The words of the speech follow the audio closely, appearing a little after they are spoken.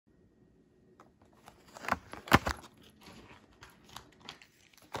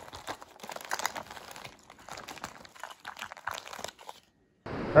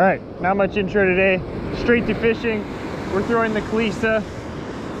All right, not much intro today. Straight to fishing. We're throwing the Kalisa.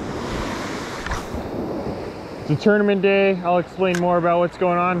 It's a tournament day. I'll explain more about what's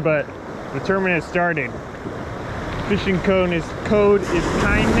going on, but the tournament has started. Fishing code is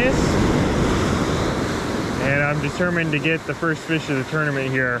kindness. And I'm determined to get the first fish of the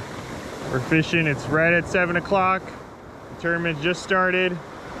tournament here. We're fishing, it's right at 7 o'clock. The tournament just started.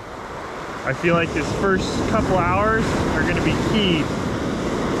 I feel like this first couple hours are gonna be key.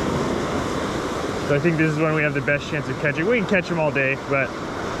 So I think this is when we have the best chance of catching. We can catch them all day, but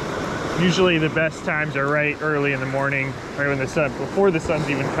usually the best times are right early in the morning, right when the sun, before the sun's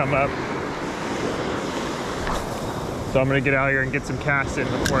even come up. So I'm gonna get out here and get some casts in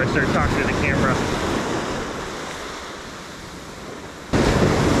before I start talking to the camera.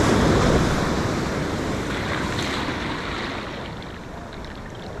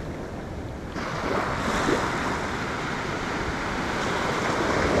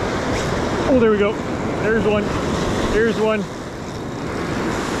 Oh, there we go. There's one. There's one.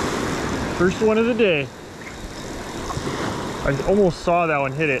 First one of the day. I almost saw that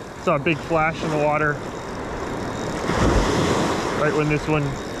one hit it. Saw a big flash in the water. Right when this one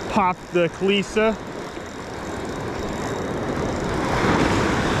popped the Kalisa.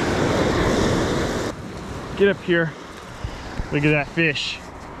 Get up here. Look at that fish.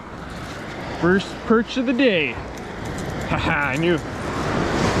 First perch of the day. Haha, I knew.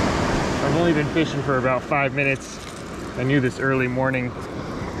 I've only been fishing for about 5 minutes. I knew this early morning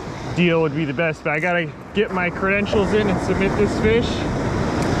deal would be the best, but I gotta get my credentials in and submit this fish.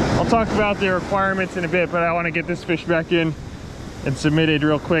 I'll talk about the requirements in a bit, but I want to get this fish back in and submitted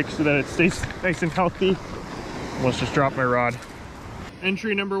real quick so that it stays nice and healthy. Let's just drop my rod.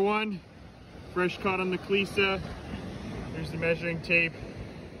 Entry number 1, fresh caught on the Kalisa. Here's the measuring tape,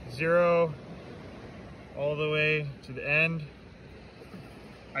 0 all the way to the end.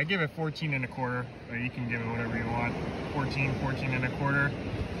 I give it 14 1/4, but you can give it whatever you want. 14 1/4.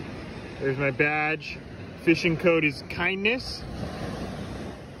 There's my badge. Fishing code is kindness.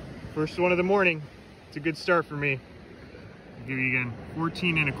 First one of the morning. It's a good start for me. I'll give you again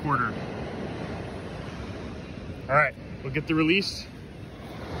 14 1/4. All right, we'll get the release.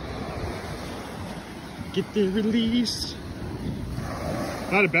 Get the release.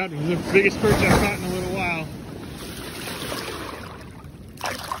 Not a bad one. This is the biggest perch I've caught in a little while.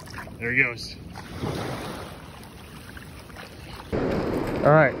 There he goes.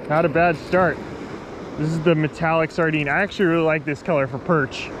 All right, not a bad start. This is the metallic sardine. I actually really like this color for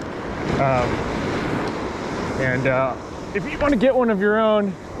perch. If you want to get one of your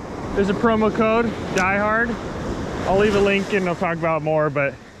own, there's a promo code, DieHard. I'll leave a link and I'll talk about more,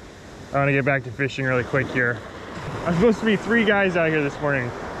 but I want to get back to fishing really quick here. I'm supposed to meet 3 guys out here this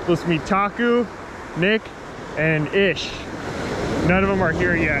morning. I'm supposed to meet Taku, Nick, and Ish. None of them are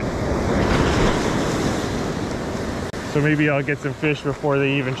here yet. So maybe I'll get some fish before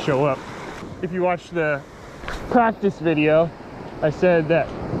they even show up. If you watch the practice video, I said that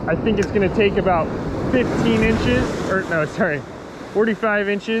I think it's gonna take about 15 inches, or no, sorry, 45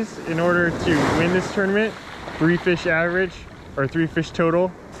 inches in order to win this tournament. 3 fish average, or 3 fish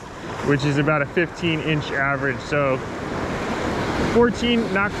total, which is about a 15-inch average. So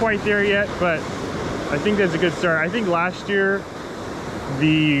 14, not quite there yet, but I think that's a good start. I think last year,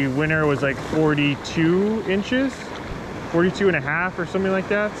 the winner was like 42 inches. 42 1/2 or something like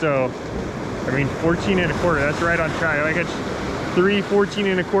that. So I mean 14 1/4, that's right on track. I catch 3 14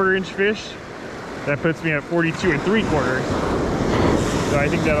 1/4 inch fish, that puts me at 42 3/4. So I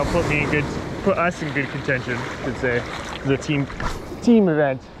think that'll put us in good contention, I should say. It's a team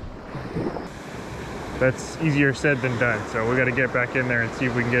event. That's easier said than done, so we got to get back in there and see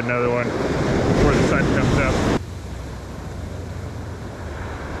if we can get another one before the sun comes up.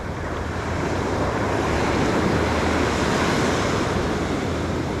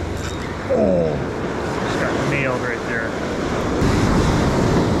 Oh, just got nailed right there.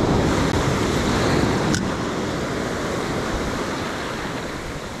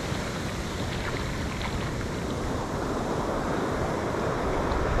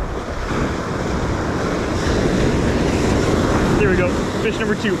 There we go. Fish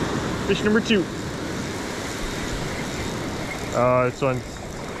number 2. Fish number 2. I think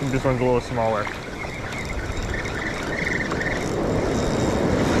this one's a little smaller.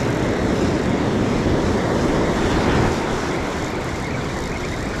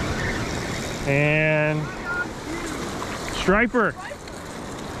 And striper.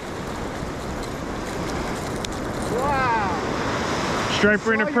 Wow.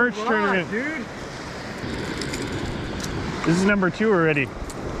 Striper in a perch tournament. Dude. This is number 2 already.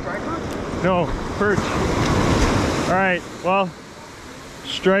 Striper? No, perch. All right, well,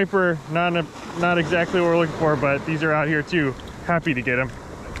 Striper, not exactly what we're looking for, but these are out here too. Happy to get them.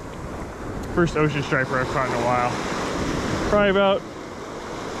 First ocean striper I've caught in a while. Probably about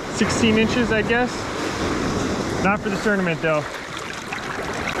 16 inches, I guess. Not for the tournament though.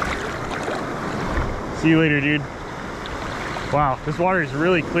 See you later, dude. Wow, this water is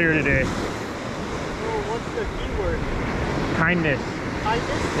really clear today. Oh, what's the keyword? Kindness.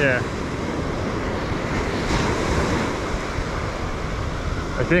 Kindness? Yeah.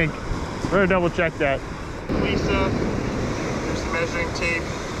 I think. We're gonna double check that. Lisa, there's the measuring tape.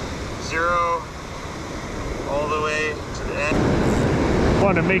 0 all the way to the end.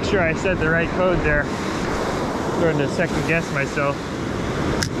 Wanted to make sure I said the right code there. Starting to second guess myself.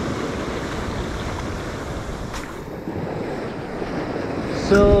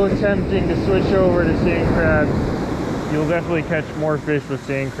 So tempting to switch over to sand crabs. You'll definitely catch more fish with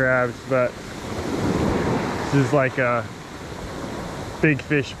sand crabs, but this is like a big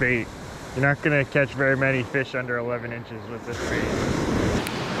fish bait. You're not gonna catch very many fish under 11 inches with this bait.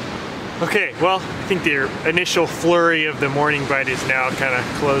 Okay, well, I think the initial flurry of the morning bite is now kind of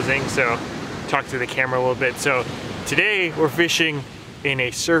closing, so talk to the camera a little bit. So today we're fishing in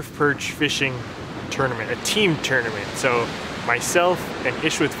a surf perch fishing tournament, a team tournament. So myself and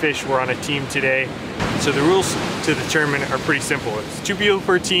Ish with Fish were on a team today. So the rules to the tournament are pretty simple. It's 2 people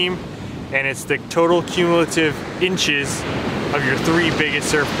per team, and it's the total cumulative inches of your 3 biggest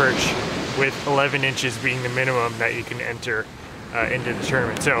surf perch, with 11 inches being the minimum that you can enter into the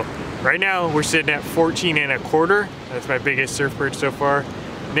tournament. So right now we're sitting at 14 1/4. That's my biggest surf perch so far.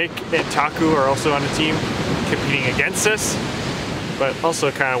 Nick and Taku are also on the team competing against us, but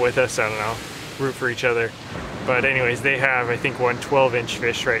also kind of with us, I don't know, root for each other. But anyways, they have, I think, 1 12-inch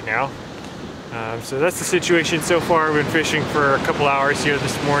fish right now. So that's the situation so far. I've been fishing for a couple hours here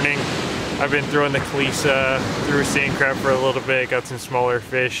this morning. I've been throwing the Kalisa, threw a sand crab for a little bit, got some smaller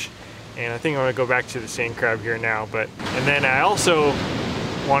fish, and I think I'm gonna go back to the sand crab here now. And then I also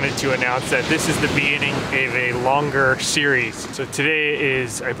wanted to announce that this is the beginning of a longer series. So today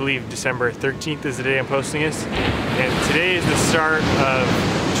is, I believe, December 13th is the day I'm posting this, and today is the start of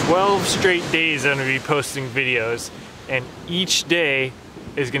 12 straight days I'm gonna be posting videos, and each day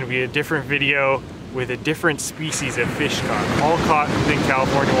is gonna be a different video with a different species of fish caught, all caught within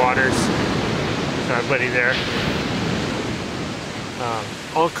California waters. My buddy there.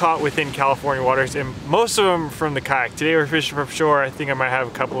 All caught within California waters, and most of them from the kayak. Today we're fishing from shore. I think I might have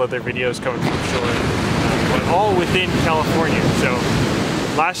a couple other videos coming from shore, but all within California. So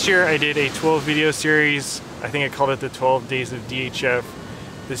last year I did a 12 video series. I think I called it the 12 Days of DHF.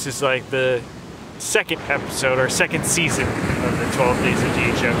 This is like the second episode or second season of the 12 Days of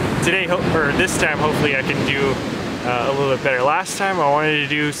DHF. Today, or this time, hopefully I can do a little bit better. Last time I wanted to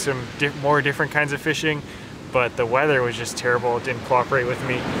do some more different kinds of fishing, but the weather was just terrible. It didn't cooperate with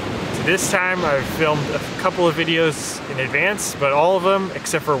me. So this time I've filmed a couple of videos in advance, but all of them,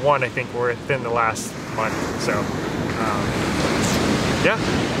 except for one, I think, were within the last month. So yeah,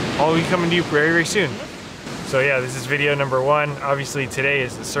 I'll be coming to you very, very soon. So yeah, this is video number 1. Obviously today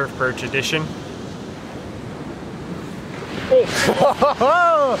is the surf perch edition.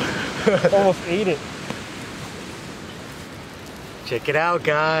 Almost ate it. Check it out,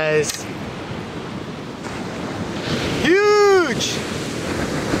 guys. Huge!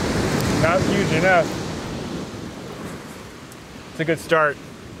 Not huge enough. It's a good start.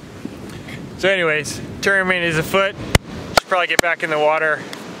 So anyways, tournament is afoot. Should probably get back in the water.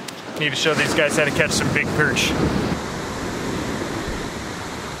 Need to show these guys how to catch some big perch.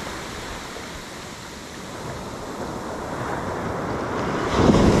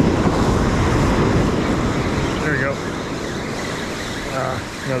 There we go.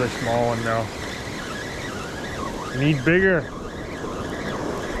 Another small one now. Need bigger.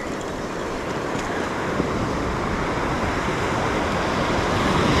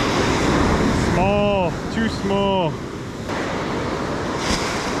 Small, too small.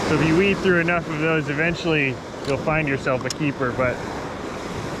 So if you weed through enough of those, eventually you'll find yourself a keeper, but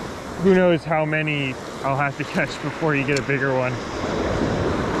who knows how many I'll have to catch before you get a bigger one.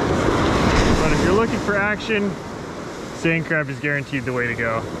 But if you're looking for action, sand crab is guaranteed the way to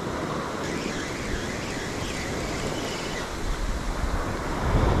go.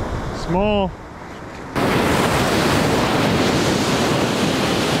 Small.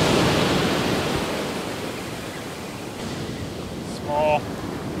 Small.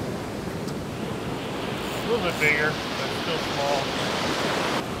 A little bit bigger, but still small.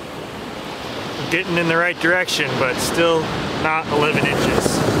 Getting in the right direction, but still not 11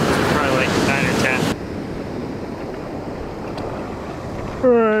 inches. Probably like 9 or 10.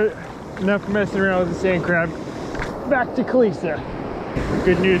 Alright, enough messing around with the sand crab. Back to Kalisa.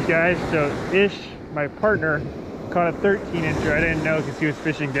 Good news, guys. So Ish, my partner, caught a 13-incher. I didn't know because he was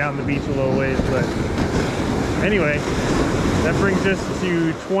fishing down the beach a little ways, but anyway, that brings us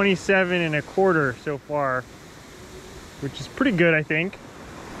to 27.25 so far, which is pretty good, I think.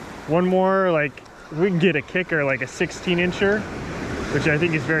 One more, like, if we can get a kicker, like a 16-incher, which I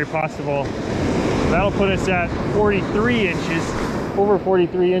think is very possible, that'll put us at 43 inches, over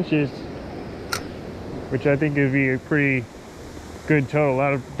 43 inches, which I think would be a pretty good total.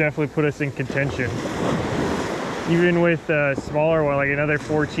 That'll definitely put us in contention. Even with a smaller one, like another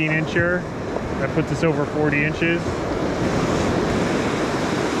 14-incher, that puts us over 40 inches.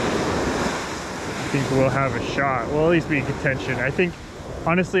 I think we'll have a shot. We'll at least be in contention. I think,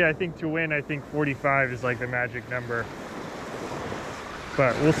 honestly, I think to win, I think 45 is like the magic number.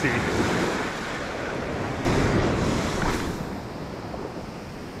 But we'll see.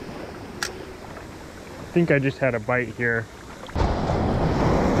 I think I just had a bite here.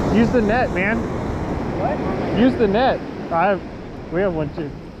 Use the net, man. What? Use the net. We have one too.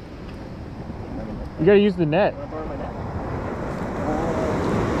 You gotta use the net. I'm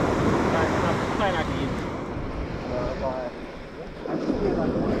trying not to use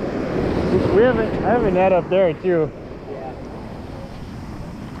it. I have a net up there too. Yeah.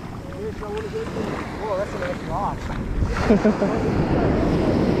 Whoa, that's a nice rock.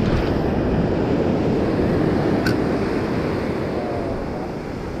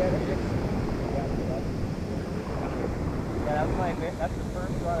 That's the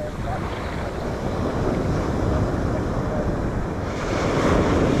first rod I ever got.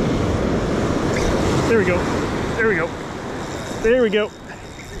 There we go. There we go. There we go.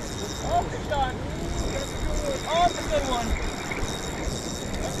 Oh, fish on. Oh, it's a good one.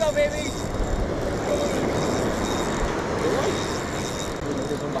 Let's go, baby.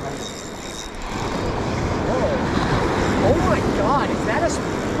 Oh my God, is that a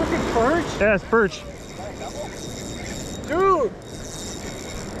freaking perch? Yeah, it's perch. Dude!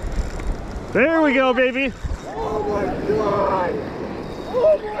 There we go, baby. Oh my God!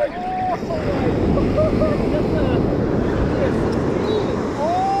 Oh my God!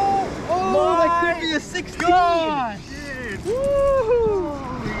 Oh, that could be a 16! God. Woohoo!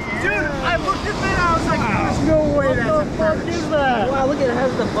 Dude, I looked at that, I was like, there's no way that's a perch. What is that? Wow, look at it,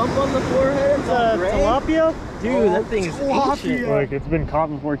 has the bump on the forehead. It's all gray. Tilapia? Dude, that thing is ancient. Like, it's been caught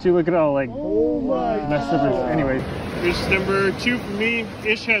before too. Look at all like messed up. Anyways, fish number 2 for me.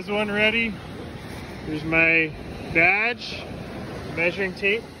 Ish has one ready. Here's my badge, measuring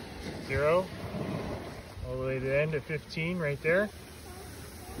tape, 0, all the way to the end of 15 right there.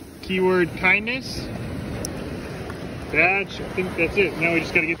 Keyword kindness. Badge, I think that's it. Now we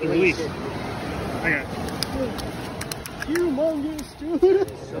just gotta get the release. I got it. Humongous, dude.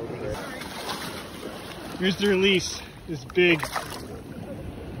 Here's the release. This big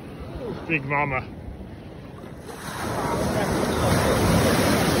mama.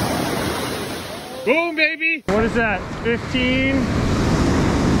 Boom, baby! What is that? 15,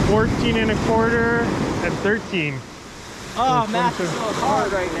 14.25, and 13. Oh, math is so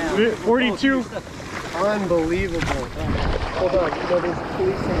hard right now. 42. Unbelievable. Hold on, there's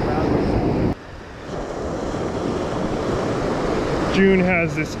police around. June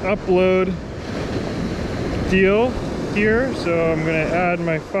has this upload deal here, so I'm gonna add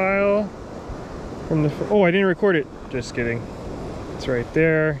my file from the, oh, I didn't record it. Just kidding. It's right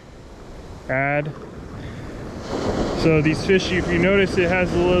there. Add. So these fish, if you notice, it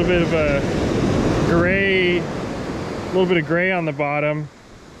has a little bit of a gray, on the bottom,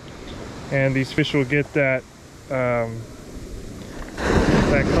 and these fish will get that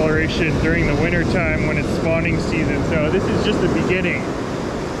that coloration during the winter time when it's spawning season. So this is just the beginning.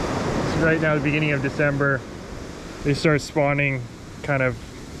 It's right now the beginning of December. They start spawning kind of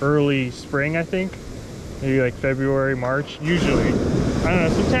early spring, I think, maybe like February, March, usually. I don't know,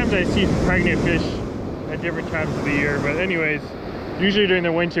 sometimes I see pregnant fish at different times of the year, but anyways, usually during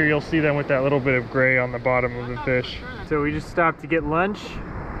the winter you'll see them with that little bit of gray on the bottom of the fish. So we just stopped to get lunch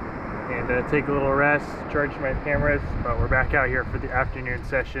and take a little rest, charge my cameras, but we're back out here for the afternoon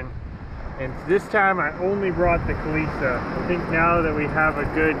session. And this time I only brought the Kalisa. I think now that we have a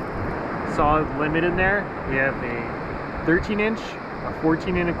good solid limit in there, we have a 13-inch, a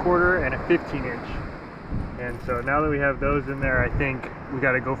 14.25, and a 15-inch. And so now that we have those in there, I think we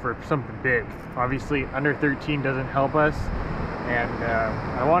got to go for something big. Obviously, under 13 doesn't help us. And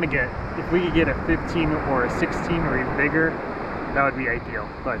I want to get, if we could get a 15 or a 16 or even bigger, that would be ideal.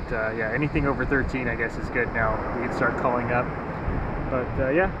 But yeah, anything over 13, I guess, is good now. We can start calling up.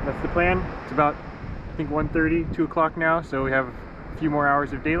 But yeah, that's the plan. It's about, I think, 1:30, 2 o'clock now. So we have a few more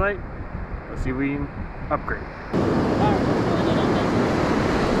hours of daylight. Let's see if we can upgrade.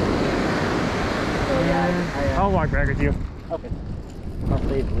 I'll walk back with you. Okay. I'll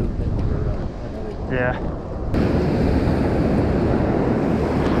save movement for another day. Yeah.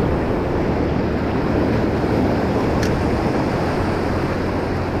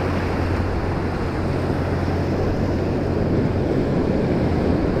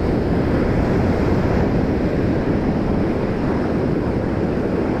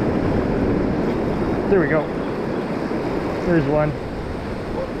 There we go. There's one.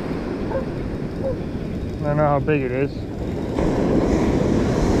 I don't know how big it is.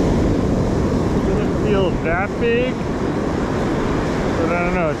 Doesn't feel that big, but I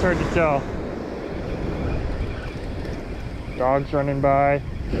don't know, it's hard to tell. Dogs running by.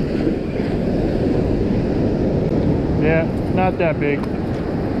 Yeah, not that big.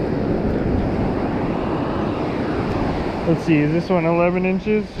 Let's see, is this one 11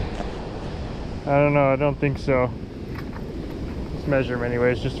 inches? I don't know, I don't think so. Let's measure them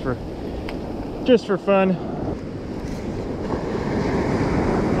anyways, just for fun.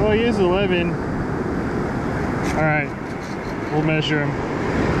 Well, he is 11. Alright, we'll measure him.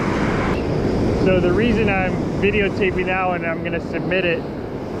 So the reason I'm videotaping now and I'm gonna submit it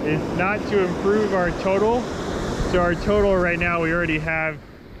is not to improve our total. So our total right now, we already have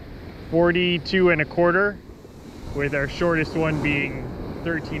 42 1/4, with our shortest one being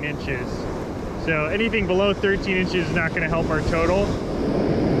 13 inches. So anything below 13 inches is not going to help our total.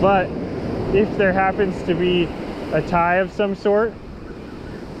 But if there happens to be a tie of some sort,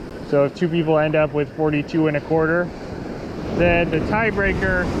 so if two people end up with 42 1/4, then the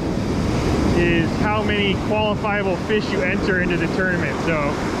tiebreaker is how many qualifiable fish you enter into the tournament.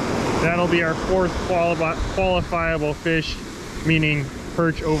 So that'll be our fourth qualifiable fish, meaning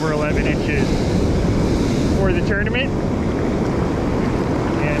perch over 11 inches for the tournament.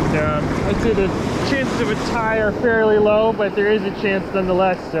 I'd say the chances of a tie are fairly low, but there is a chance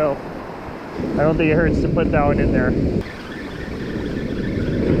nonetheless, so I don't think it hurts to put that one in there.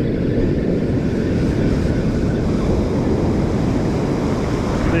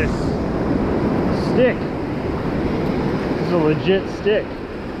 This stick. This is a legit stick.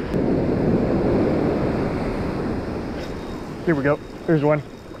 Here we go. There's one.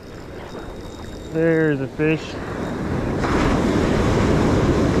 There's a fish.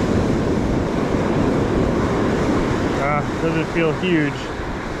 Doesn't feel huge.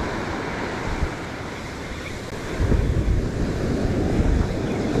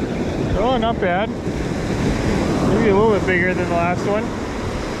 Oh, not bad. Maybe a little bit bigger than the last one.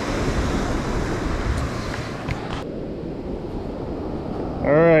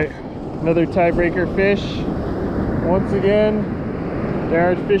 Alright, another tiebreaker fish. Once again,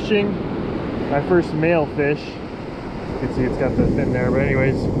 Jared fishing. My first male fish. You can see it's got the fin there, but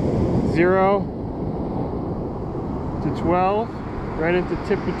anyways, 0 to 12, right at the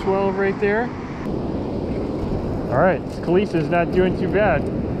tip of 12 right there. All right, Khaleesi's not doing too bad.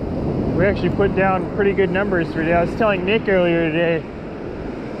 We actually put down pretty good numbers for today. I was telling Nick earlier today,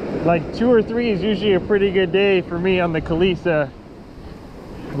 like 2 or 3 is usually a pretty good day for me on the Khaleesi,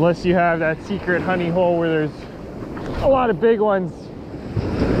 unless you have that secret honey hole where there's a lot of big ones.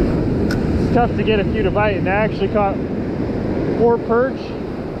 It's tough to get a few to bite, and I actually caught 4 perch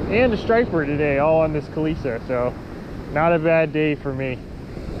and a striper today, all on this Khaleesi, so not a bad day for me.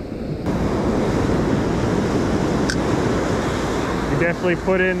 We definitely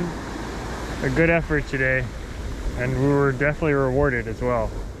put in a good effort today, and we were definitely rewarded as well.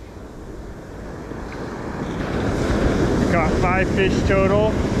 We caught 5 fish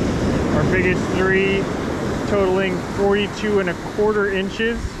total, our biggest 3 totaling 42 1/4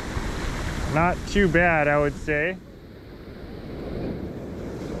 inches. Not too bad, I would say.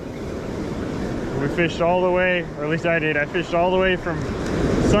 We fished all the way, or at least I did. I fished all the way from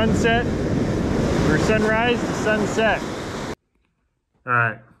sunset, or sunrise to sunset. All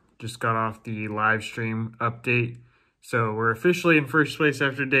right, just got off the live stream update. So we're officially in first place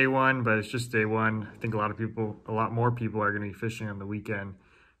after day 1, but it's just day 1. I think a lot more people are gonna be fishing on the weekend.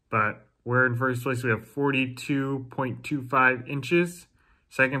 But we're in first place. We have 42.25 inches.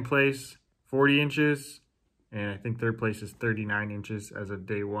 Second place, 40 inches. And I think third place is 39 inches as of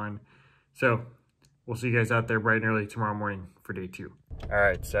day 1. So we'll see you guys out there bright and early tomorrow morning for day 2. All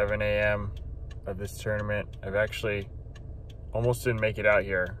right, 7 a.m. of this tournament. I've actually almost didn't make it out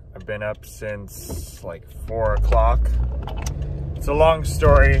here. I've been up since like 4 o'clock. It's a long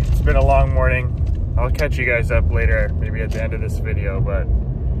story. It's been a long morning. I'll catch you guys up later, maybe at the end of this video, but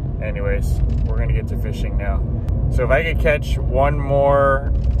anyways, we're gonna get to fishing now. So if I could catch one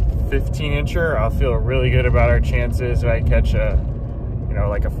more 15-incher, I'll feel really good about our chances. If I catch a, you know,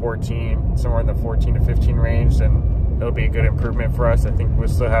 like a 14, somewhere in the 14 to 15 range, then it'll be a good improvement for us. I think we'll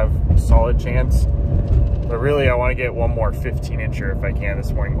still have a solid chance. But really, I want to get one more 15-incher if I can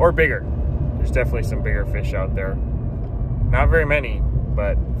this morning, or bigger. There's definitely some bigger fish out there. Not very many,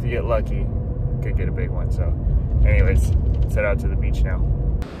 but if you get lucky, you could get a big one. So anyways, let's head out to the beach now.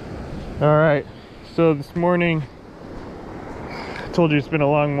 All right, so this morning, I told you it's been a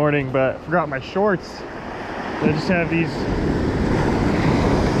long morning, but I forgot my shorts. I just have these,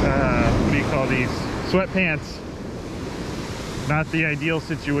 what do you call these? Sweatpants. Not the ideal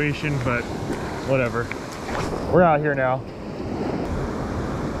situation, but whatever. We're out here now.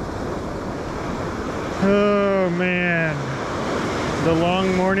 Oh man, the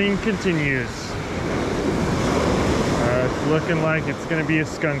long morning continues. It's looking like it's gonna be a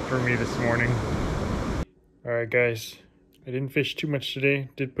skunk for me this morning. All right guys, I didn't fish too much today.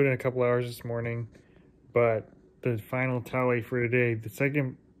 Did put in a couple hours this morning, but the final tally for today, the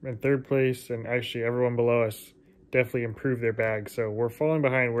second and third place, and actually everyone below us, definitely improved their bag. So we're falling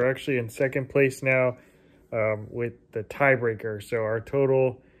behind. We're actually in second place now with the tiebreaker. So our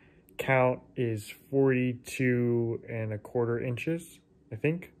total count is 42.25 inches, I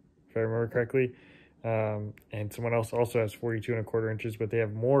think, if I remember correctly. And someone else also has 42.25 inches, but they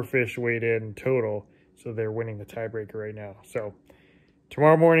have more fish weighed in total, so they're winning the tiebreaker right now. So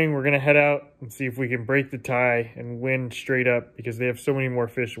tomorrow morning we're gonna head out and see if we can break the tie and win straight up, because they have so many more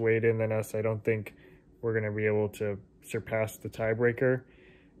fish weighed in than us. I don't think we're gonna be able to surpass the tiebreaker.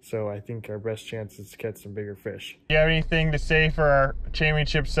 So I think our best chance is to catch some bigger fish. Do you have anything to say for our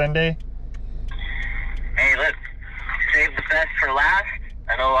championship Sunday? Hey, look, save the best for last.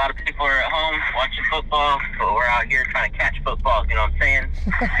 I know a lot of people are at home watching football, but we're out here trying to catch football, you know what I'm saying?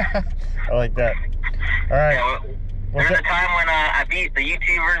 I like that. All right. Yeah, there's a time when I beat the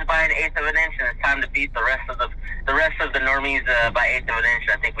YouTubers by 1/8 of an inch, and it's time to beat the rest of the normies by 1/8 of an inch.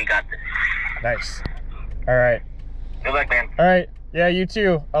 I think we got this. Nice. All right. Good luck, man. All right. Yeah, you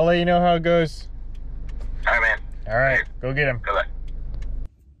too. I'll let you know how it goes. All right, man. All right. Go get him. Good luck.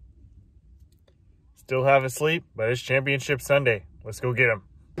 Still half asleep, but it's championship Sunday. Let's go get him.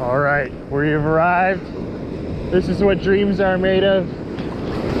 All right. We have arrived. This is what dreams are made of.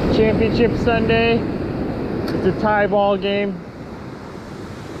 Championship Sunday. It's a tie ball game.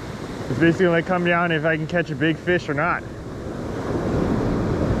 It's basically gonna come down if I can catch a big fish or not.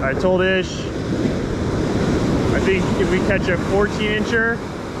 I told Ish, I think if we catch a 14-incher,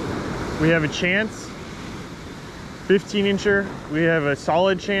 we have a chance. 15-incher, we have a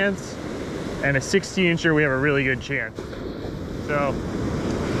solid chance. And a 16-incher, we have a really good chance. So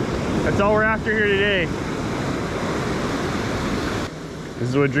that's all we're after here today. This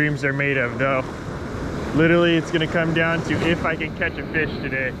is what dreams are made of, though. Literally, it's gonna come down to if I can catch a fish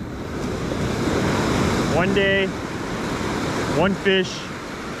today. One day, one fish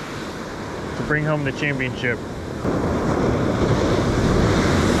to bring home the championship.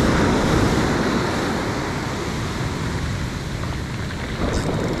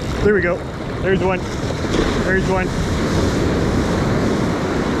 There we go. There's one. There's one.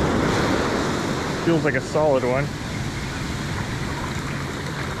 Feels like a solid one.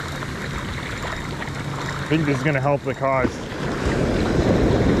 I think this is gonna help the cause.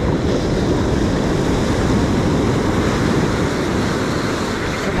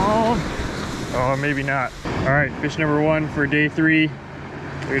 Come on. Oh, maybe not. All right, fish number one for day 3.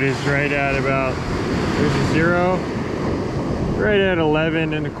 There it is, right at about, there's a 0. Right at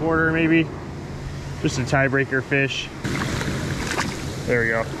 11.25 maybe. Just a tiebreaker fish. There we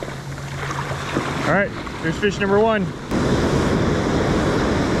go. All right, there's fish number 1.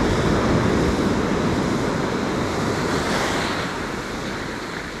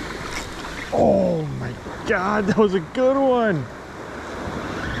 Oh my God, that was a good one.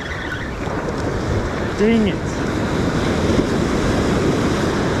 Dang it.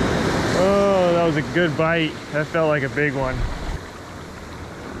 Oh, that was a good bite. That felt like a big one.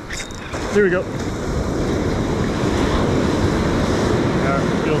 There we go.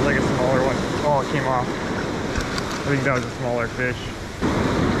 Feels like a smaller one. Oh, it came off. I think that was a smaller fish.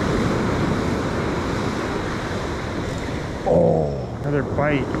 Oh, another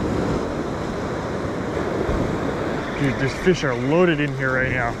bite. Dude, these fish are loaded in here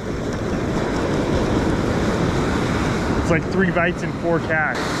right now. It's like 3 bites and 4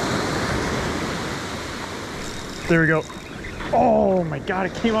 casts. There we go. Oh my God,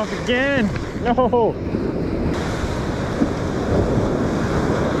 it came off again. No.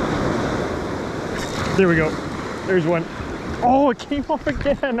 There we go. There's one. Oh, it came off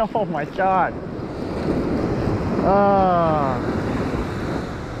again. Oh my God.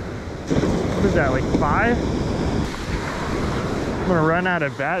 What is that, like 5? I'm gonna run out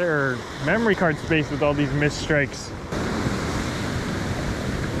of memory card space with all these missed strikes.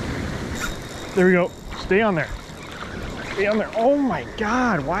 There we go. Stay on there. Stay on there. Oh my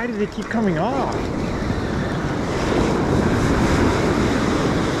God, why do they keep coming off?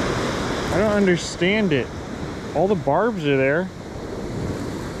 I don't understand it. All the barbs are there.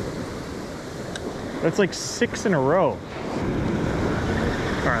 That's like 6 in a row. All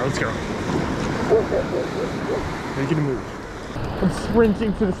right, let's go. Making a move. I'm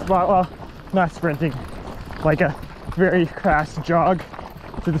sprinting to the spot. Well, not sprinting, like a very fast jog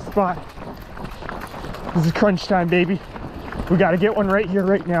to the spot. This is crunch time, baby. We gotta get one right here,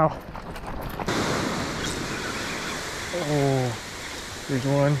 right now. Oh, there's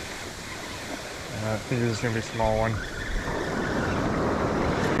one. I think this is gonna be a small one.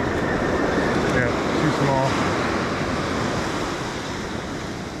 Yeah, too small.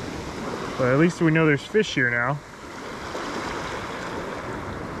 But at least we know there's fish here now.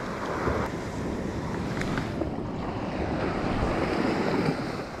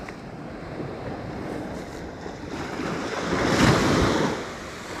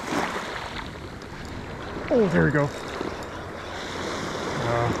 Oh, there we go.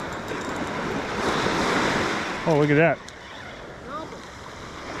 Oh, look at that.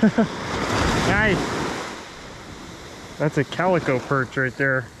 Nice. That's a calico perch right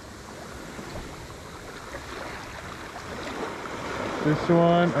there. This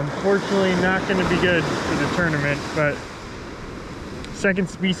one, unfortunately, not going to be good for the tournament, but second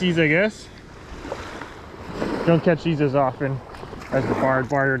species, I guess. Don't catch these as often as the barred.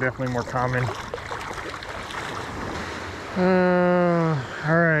 Barred are definitely more common.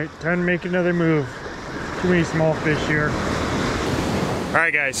 All right, time to make another move. Too many small fish here. All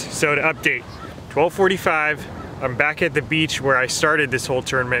right, guys, so to update, 12:45, I'm back at the beach where I started this whole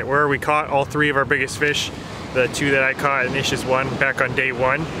tournament, where we caught all 3 of our biggest fish. The 2 that I caught and Ish's 1 back on day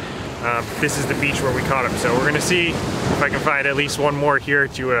 1. This is the beach where we caught them. So we're gonna see if I can find at least one more here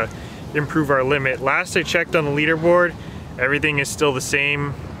to improve our limit. Last I checked on the leaderboard, everything is still the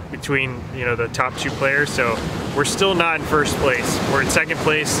same between, you know, the top 2 players. So we're still not in first place. We're in second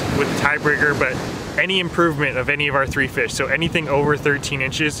place with the tiebreaker, but any improvement of any of our 3 fish, so anything over 13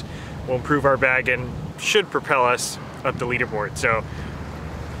 inches will improve our bag and should propel us up the leaderboard. So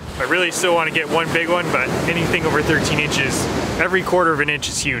I really still want to get one big one, but anything over 13 inches, every quarter of an inch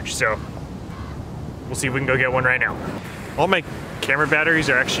is huge. So we'll see if we can go get one right now. All my camera batteries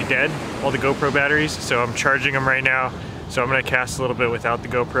are actually dead, all the GoPro batteries, so I'm charging them right now. So I'm gonna cast a little bit without the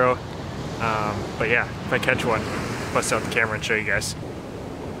GoPro. But yeah, if I catch one, bust out the camera and show you guys.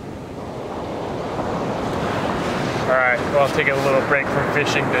 All right, well, I'll take a little break from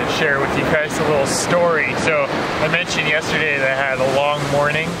fishing to share with you guys a little story. So I mentioned yesterday that I had a long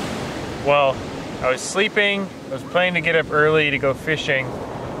morning. Well, I was sleeping, I was planning to get up early to go fishing,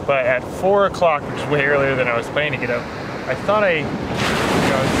 but at 4 o'clock, which is way earlier than I was planning to get up, I thought I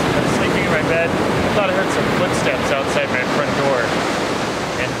was sleeping in my bed, I thought I heard some footsteps outside my front door.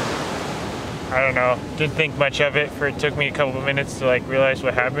 And I don't know, didn't think much of it, for it took me a couple of minutes to like realize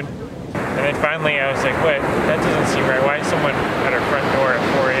what happened. And then finally I was like, what, that doesn't seem right. Why is someone at our front door at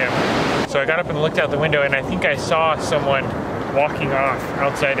 4 a.m.? So I got up and looked out the window, and I think I saw someone walking off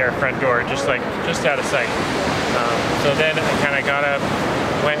outside our front door, just out of sight. So then I kind of got up,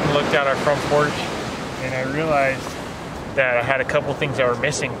 went and looked out our front porch, and I realized that I had a couple things that were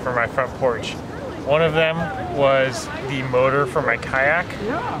missing from my front porch. One of them was the motor for my kayak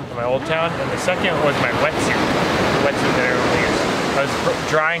in my old town, and the second was my wetsuit, the wetsuit that I normally use. I was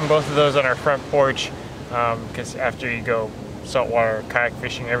drying both of those on our front porch because after you go saltwater kayak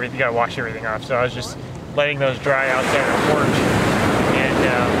fishing, you gotta wash everything off. So I was just letting those dry outside our porch,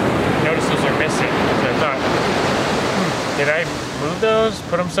 and noticed those are missing. So I thought, did I move those,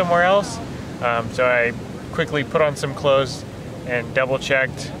 put them somewhere else? So I quickly put on some clothes and double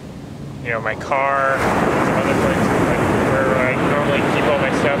checked, you know, my car, some other places where I normally keep all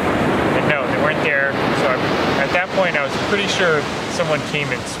my stuff, and no, they weren't there. So at that point I was pretty sure someone came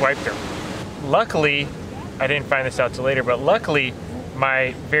and swiped them. Luckily, I didn't find this out till later, but luckily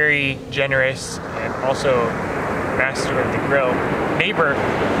my very generous and also master of the grill neighbor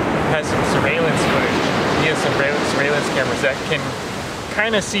has some surveillance footage. He has some surveillance cameras that can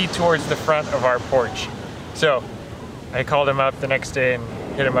kind of see towards the front of our porch. So I called him up the next day and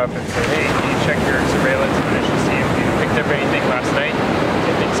hit him up and said, hey, can you check your surveillance footage to see if you picked up anything last night?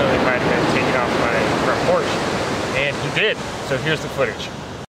 I think something might have been taken off my front porch. And he did. So here's the footage.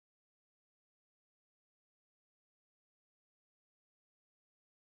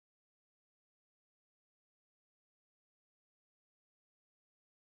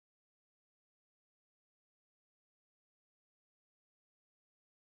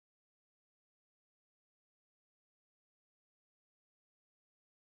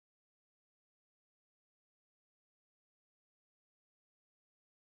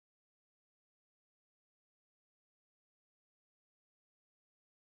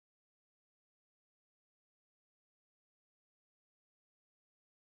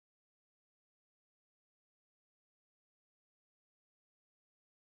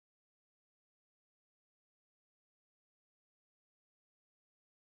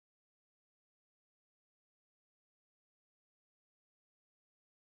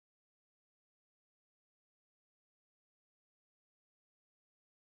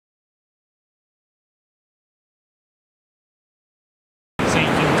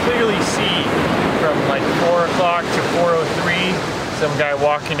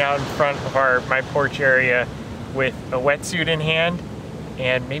 walking out in front of my porch area with a wetsuit in hand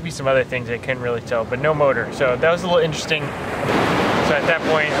and maybe some other things I couldn't really tell, but no motor. So that was a little interesting. So at that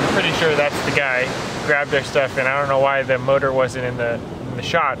point, I'm pretty sure that's the guy who grabbed their stuff, and I don't know why the motor wasn't in the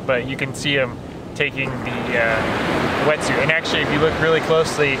shot, but you can see him taking the wetsuit. And actually, if you look really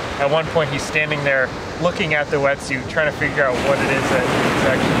closely, at one point he's standing there looking at the wetsuit, trying to figure out what it is that he's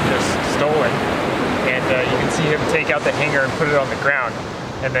actually just stolen. And you can see him take out the hanger and put it on the ground.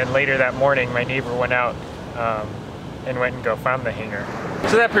 And then later that morning, my neighbor went out and went and found the hanger.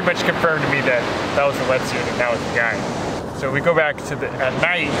 So that pretty much confirmed to me that that was the wetsuit and that was the guy. So we go back to at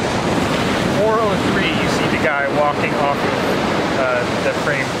night, 4:03, you see the guy walking off of the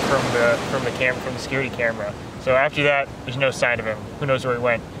frame from the security camera. So after that, there's no sign of him. Who knows where he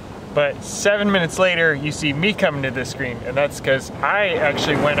went? But 7 minutes later, you see me coming to the screen, and that's because I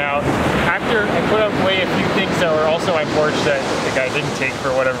actually went out after I put away a few things that were also on my porch that the guy didn't take for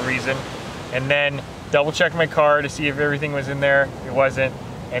whatever reason, and then double checked my car to see if everything was in there. It wasn't,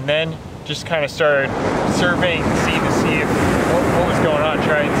 and then just kind of started surveying the scene to see what was going on,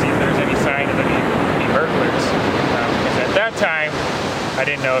 trying to see if there's any sign of any burglars. Because at that time, I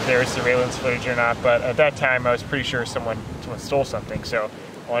didn't know if there was surveillance footage or not, but at that time I was pretty sure someone stole something, so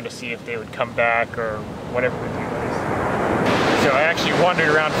I wanted to see if they would come back or whatever the deal is. So I actually wandered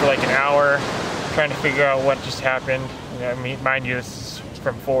around for like an hour trying to figure out what just happened. I mean, mind you, this is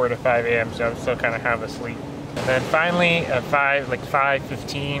from 4 to 5 a.m., so I'm still kind of half asleep. And then finally at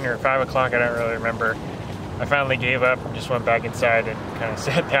 5:15 or 5 o'clock, I don't really remember, I finally gave up and just went back inside and kind of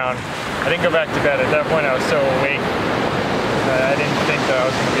sat down. I didn't go back to bed. At that point I was so awake, I didn't think that I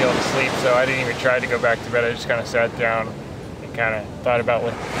was going to be able to sleep, so I didn't even try to go back to bed. I just kind of sat down and kind of thought about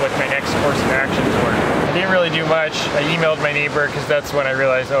what my next course of actions were. I didn't really do much. I emailed my neighbor because that's when I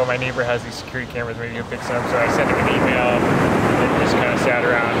realized, oh, my neighbor has these security cameras, maybe he'll fix them. So I sent him an email and just kind of sat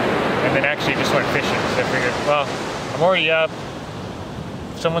around. And then actually just went fishing. So I figured, well, I'm already up.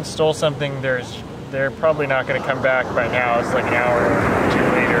 If someone stole something, they're probably not going to come back by now. It's like an hour or two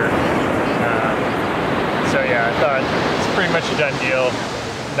later. So yeah, I thought it's pretty much a done deal.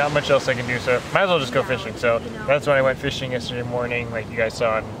 Not much else I can do, so might as well just go fishing. So that's when I went fishing yesterday morning, like you guys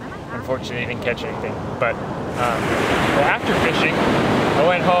saw, and unfortunately I didn't catch anything. But well, after fishing, I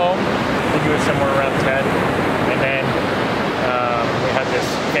went home. I think it was somewhere around 10, and then we had this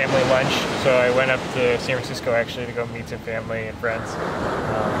family lunch. So I went up to San Francisco actually to go meet some family and friends.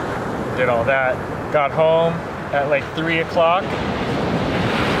 Did all that. Got home at like 3 o'clock,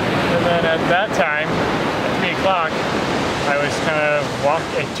 and then at that time, at 3 o'clock, I was kind of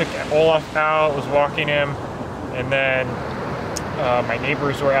I took Olaf out, was walking him, and then my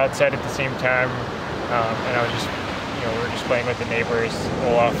neighbors were outside at the same time, and I was just, we were just playing with the neighbors.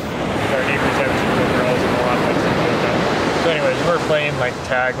 Olaf, our neighbors have two little girls, and Olaf likes to play with them. So anyways, we were playing like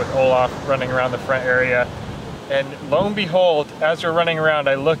tag with Olaf, running around the front area, and lo and behold, as we're running around,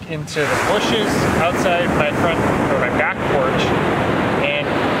 I look into the bushes outside my back porch, and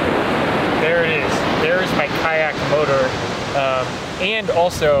there it is. There's my kayak motor. And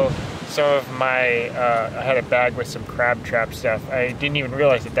also some of my, I had a bag with some crab trap stuff. I didn't even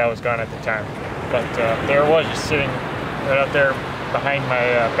realize that was gone at the time. But there it was, just sitting right out there behind my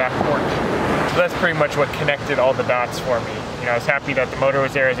back porch. So that's pretty much what connected all the dots for me. I was happy that the motor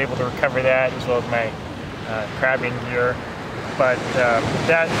was there. I was able to recover that, as well as my crabbing gear. But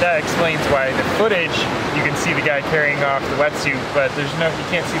that explains why the footage, you can see the guy carrying off the wetsuit, but you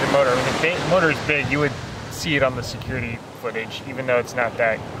can't see the motor. I mean, if the motor is big, you would see it on the security footage, even though it's not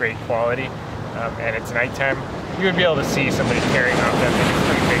that great quality, and it's nighttime. You would be able to see somebody carrying off that thing. It's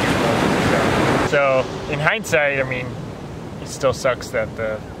pretty big and cool. So in hindsight, I mean, it still sucks that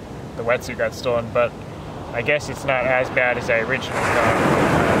the wetsuit got stolen, but I guess it's not as bad as I originally thought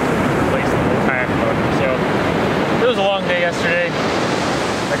to replace the whole kayak motor. So it was a long day yesterday.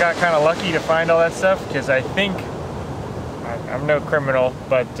 I got kind of lucky to find all that stuff because I think, I'm no criminal,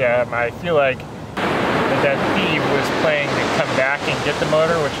 but I feel like that thief was planning to come back and get the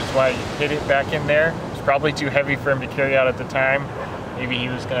motor, which is why he hid it back in there. It was probably too heavy for him to carry out at the time. Maybe he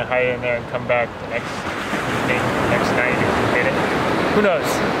was going to hide it in there and come back the next night if he hit it. Who knows?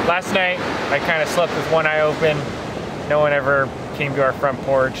 Last night, I kind of slept with one eye open. No one ever came to our front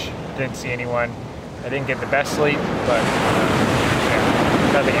porch. Didn't see anyone. I didn't get the best sleep, but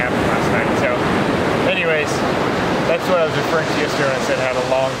yeah, nothing happened last night. So anyways, that's what I was referring to yesterday when I said I had a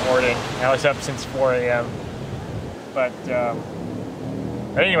long morning. I was up since 4 a.m. But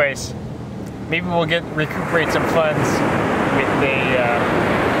anyways, maybe we'll recuperate some funds with a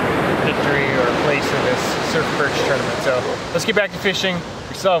victory or a place in this surf perch tournament. So let's get back to fishing.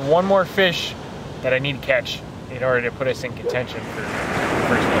 We still have one more fish that I need to catch in order to put us in contention for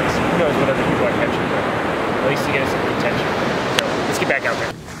first place. Who knows what other people are catching, but at least to get us some attention. So let's get back out there.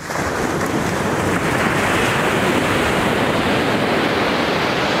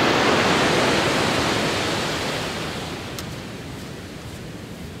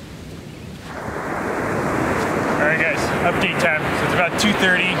 Alright guys, update time. So it's about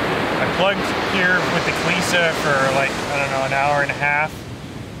 2:30. I plugged here with the Kalisa for like, I don't know, an hour and a half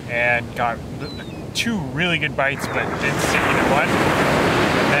and got 2 really good bites, but didn't stick even one.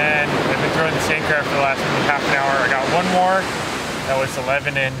 And then I've been throwing the same crab for the last half an hour. I got one more that was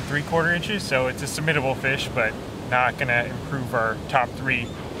 11 3/4 inches, so it's a submittable fish, but not gonna improve our top 3.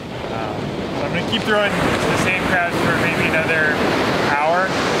 So I'm gonna keep throwing the same crabs for maybe another hour,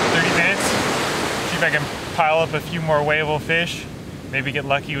 30 minutes. See if I can pile up a few more weighable fish, maybe get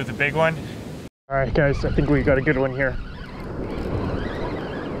lucky with a big one. All right guys, I think we got a good one here.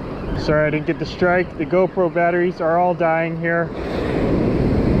 Sorry I didn't get the strike. The GoPro batteries are all dying here,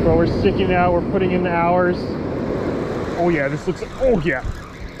 but we're sticking it out. We're putting in the hours. Oh yeah, this looks, oh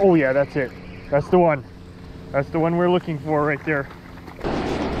yeah, that's it. That's the one. That's the one we're looking for right there.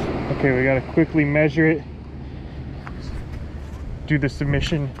 Okay, we gotta quickly measure it, do the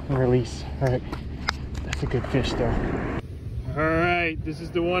submission and release. All right, that's a good fish there. All right, this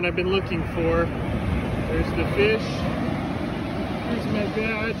is the one I've been looking for. There's the fish. Here's my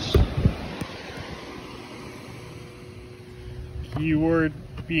badge. Keyword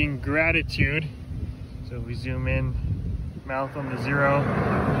being gratitude. So we zoom in, mouth on the 0,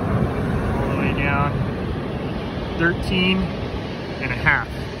 all the way down, 13.5.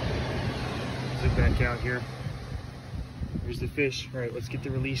 Zip back out here. Here's the fish. All right, let's get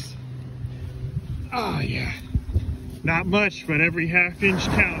the release. Oh yeah. Not much, but every half inch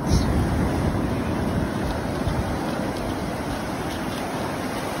counts.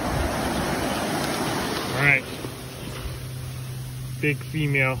 All right. Big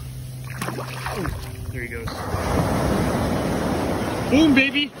female. Oh, there he goes. Boom,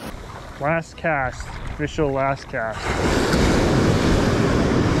 baby. Last cast, official last cast.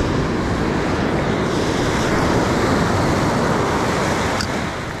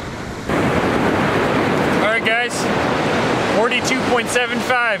 Guys,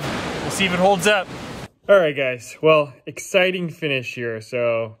 42.75. We'll see if it holds up. All right guys, well, exciting finish here.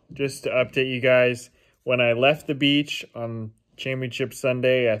 So just to update you guys, when I left the beach on Championship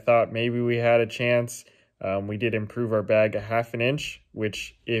Sunday, I thought maybe we had a chance. We did improve our bag 1/2 inch,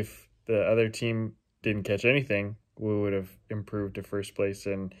 which if the other team didn't catch anything, we would have improved to first place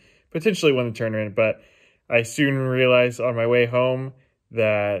and potentially won the tournament. But I soon realized on my way home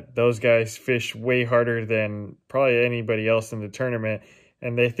that those guys fish way harder than probably anybody else in the tournament.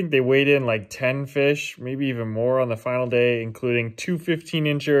 And I think they weighed in like 10 fish, maybe even more on the final day, including 2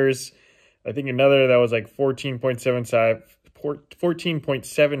 15-inchers. I think another that was like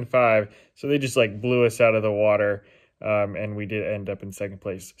 14.75. So they just like blew us out of the water. And we did end up in 2nd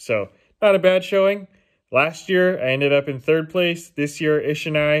place. So not a bad showing. Last year, I ended up in 3rd place. This year, Ish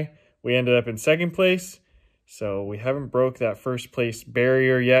and I, we ended up in 2nd place. So we haven't broke that first place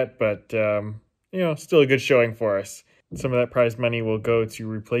barrier yet, but, you know, still a good showing for us. Some of that prize money will go to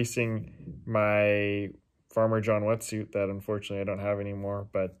replacing my Farmer John wetsuit that unfortunately I don't have anymore.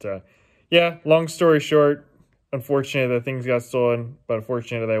 But, yeah, long story short, unfortunate that things got stolen, but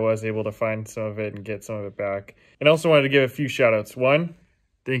fortunate that I was able to find some of it and get some of it back. And also wanted to give a few shout outs. One,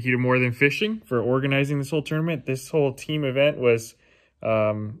 thank you to More Than Fishing for organizing this whole tournament. This whole team event was,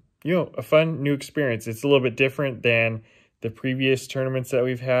 you know, a fun new experience. It's a little bit different than the previous tournaments that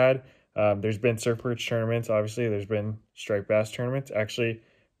we've had. There's been surf perch tournaments. Obviously, there's been striped bass tournaments. Actually,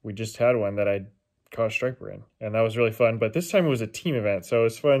 we just had one that I caught a striper in, and that was really fun. But this time it was a team event, so it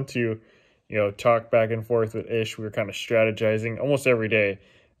was fun to, you know, talk back and forth with Ish. We were kind of strategizing almost every day.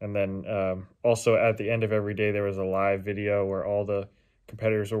 And then also at the end of every day, there was a live video where all the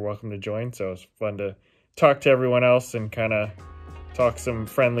competitors were welcome to join. So it was fun to talk to everyone else and kind of talk some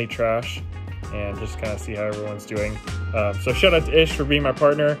friendly trash and just kind of see how everyone's doing. So shout out to Ish for being my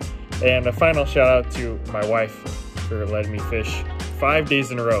partner, and a final shout out to my wife for letting me fish 5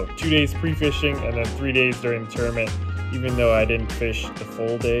 days in a row, 2 days pre-fishing and then 3 days during the tournament. Even though I didn't fish the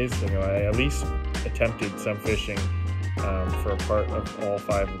full days, you know, I at least attempted some fishing for a part of all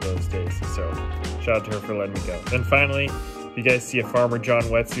 5 of those days. So shout out to her for letting me go. Then finally, if you guys see a Farmer John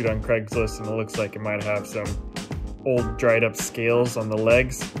wetsuit on Craigslist and it looks like it might have some old dried up scales on the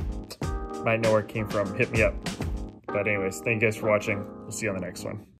legs, might know where it came from, hit me up. But anyways, thank you guys for watching. We'll see you on the next one.